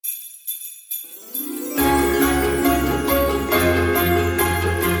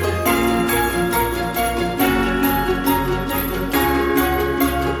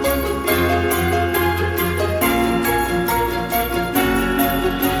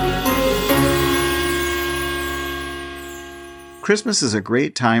Christmas is a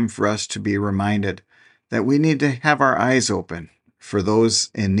great time for us to be reminded that we need to have our eyes open for those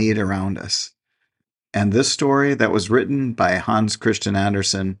in need around us. And this story that was written by Hans Christian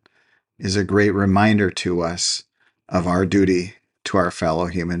Andersen is a great reminder to us of our duty to our fellow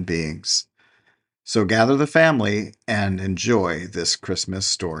human beings. So gather the family and enjoy this Christmas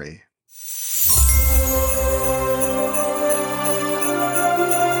story.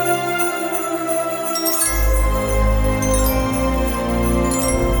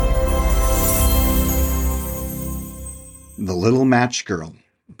 The Little Match Girl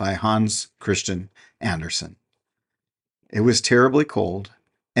by Hans Christian Andersen. It was terribly cold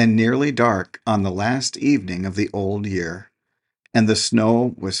and nearly dark on the last evening of the old year, and the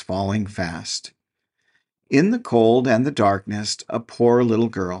snow was falling fast. In the cold and the darkness, a poor little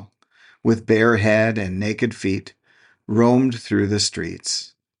girl, with bare head and naked feet, roamed through the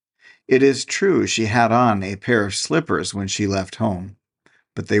streets. It is true she had on a pair of slippers when she left home,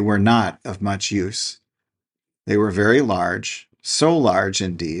 but they were not of much use. They were very large, so large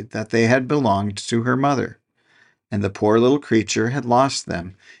indeed that they had belonged to her mother, and the poor little creature had lost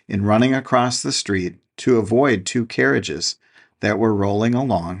them in running across the street to avoid two carriages that were rolling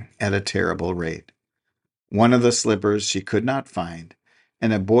along at a terrible rate. One of the slippers she could not find,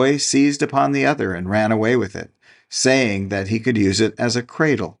 and a boy seized upon the other and ran away with it, saying that he could use it as a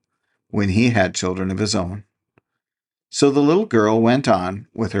cradle when he had children of his own. So the little girl went on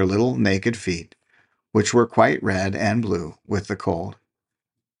with her little naked feet, which were quite red and blue with the cold.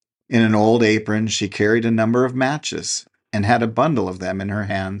 In an old apron she carried a number of matches, and had a bundle of them in her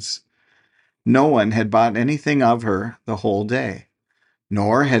hands. No one had bought anything of her the whole day,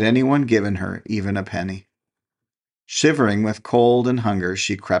 nor had anyone given her even a penny. Shivering with cold and hunger,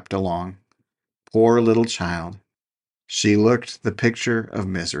 she crept along. Poor little child! She looked the picture of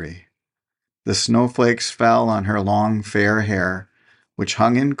misery. The snowflakes fell on her long fair hair, which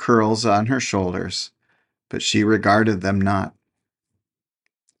hung in curls on her shoulders, but she regarded them not.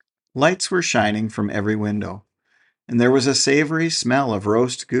 Lights were shining from every window, and there was a savory smell of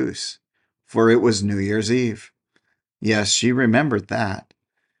roast goose, for it was New Year's Eve. Yes, she remembered that.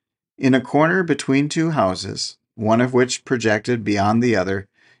 In a corner between two houses, one of which projected beyond the other,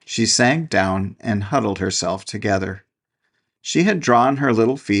 she sank down and huddled herself together. She had drawn her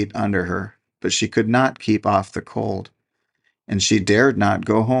little feet under her, but she could not keep off the cold, and she dared not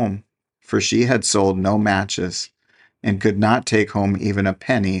go home, for she had sold no matches, and could not take home even a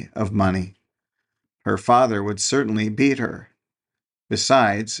penny of money. Her father would certainly beat her.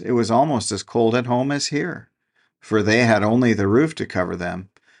 Besides, it was almost as cold at home as here, for they had only the roof to cover them,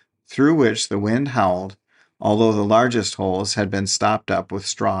 through which the wind howled, although the largest holes had been stopped up with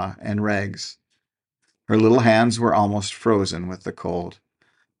straw and rags. Her little hands were almost frozen with the cold.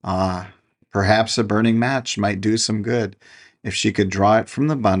 Ah, perhaps a burning match might do some good, if she could draw it from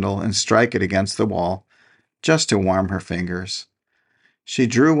the bundle and strike it against the wall, just to warm her fingers. She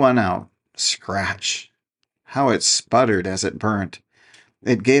drew one out. Scratch! How it sputtered as it burnt!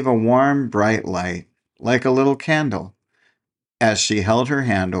 It gave a warm, bright light, like a little candle, as she held her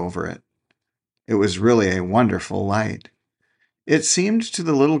hand over it. It was really a wonderful light. It seemed to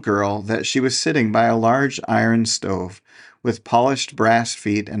the little girl that she was sitting by a large iron stove, with polished brass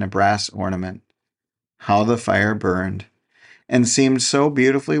feet and a brass ornament. How the fire burned, and seemed so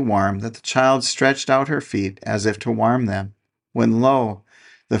beautifully warm that the child stretched out her feet as if to warm them, when lo,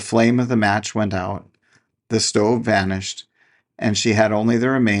 the flame of the match went out, the stove vanished, and she had only the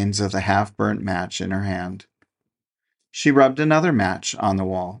remains of the half-burnt match in her hand. She rubbed another match on the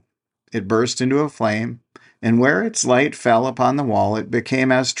wall. It burst into a flame, and where its light fell upon the wall it became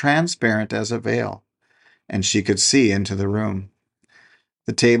as transparent as a veil, and she could see into the room.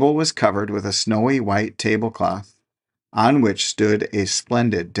 The table was covered with a snowy white tablecloth, on which stood a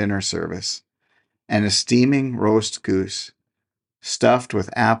splendid dinner service, and a steaming roast goose, stuffed with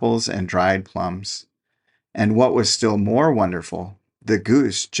apples and dried plums. And what was still more wonderful, the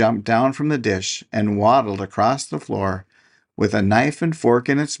goose jumped down from the dish and waddled across the floor with a knife and fork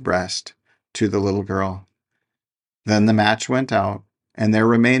in its breast to the little girl. Then the match went out, and there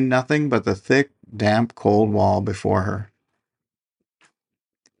remained nothing but the thick, damp, cold wall before her.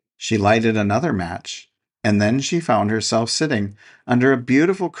 She lighted another match, and then she found herself sitting under a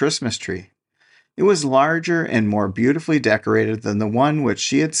beautiful Christmas tree. It was larger and more beautifully decorated than the one which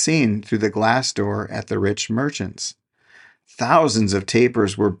she had seen through the glass door at the rich merchant's. Thousands of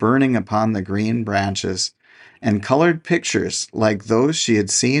tapers were burning upon the green branches, and colored pictures like those she had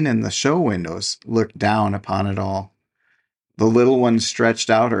seen in the show windows looked down upon it all. The little one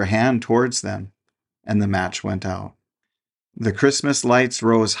stretched out her hand towards them, and the match went out. The Christmas lights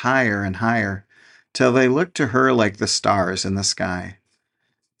rose higher and higher, till they looked to her like the stars in the sky.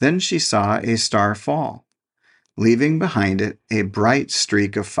 Then she saw a star fall, leaving behind it a bright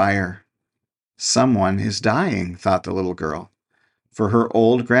streak of fire. Someone is dying, thought the little girl, for her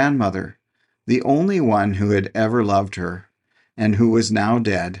old grandmother, the only one who had ever loved her, and who was now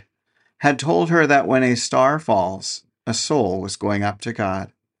dead, had told her that when a star falls, a soul was going up to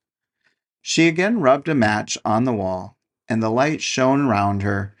God. She again rubbed a match on the wall, and the light shone round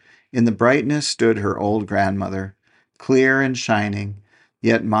her. In the brightness stood her old grandmother, clear and shining,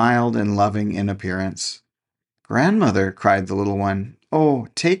 yet mild and loving in appearance. "Grandmother," cried the little one, "oh,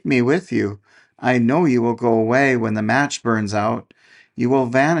 take me with you. I know you will go away when the match burns out. You will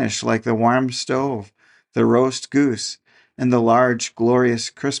vanish like the warm stove, the roast goose, and the large, glorious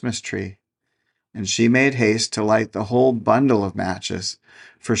Christmas tree." And she made haste to light the whole bundle of matches,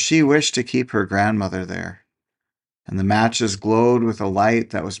 for she wished to keep her grandmother there. And the matches glowed with a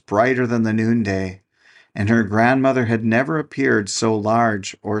light that was brighter than the noonday, and her grandmother had never appeared so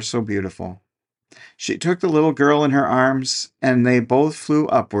large or so beautiful. She took the little girl in her arms, and they both flew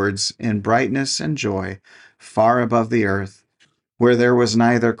upwards in brightness and joy, far above the earth, where there was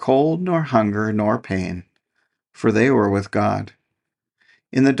neither cold nor hunger nor pain, for they were with God.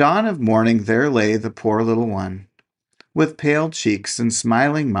 In the dawn of morning there lay the poor little one, with pale cheeks and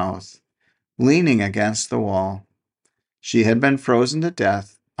smiling mouth, leaning against the wall. She had been frozen to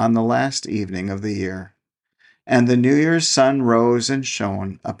death on the last evening of the year, and the New Year's sun rose and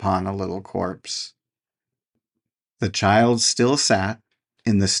shone upon a little corpse. The child still sat,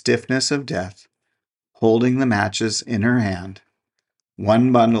 in the stiffness of death, holding the matches in her hand,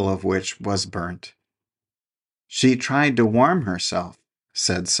 one bundle of which was burnt. "She tried to warm herself,"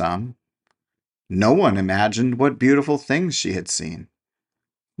 said some. No one imagined what beautiful things she had seen,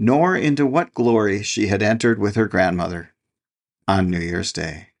 nor into what glory she had entered with her grandmother on New Year's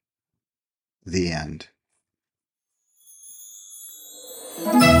Day. The end.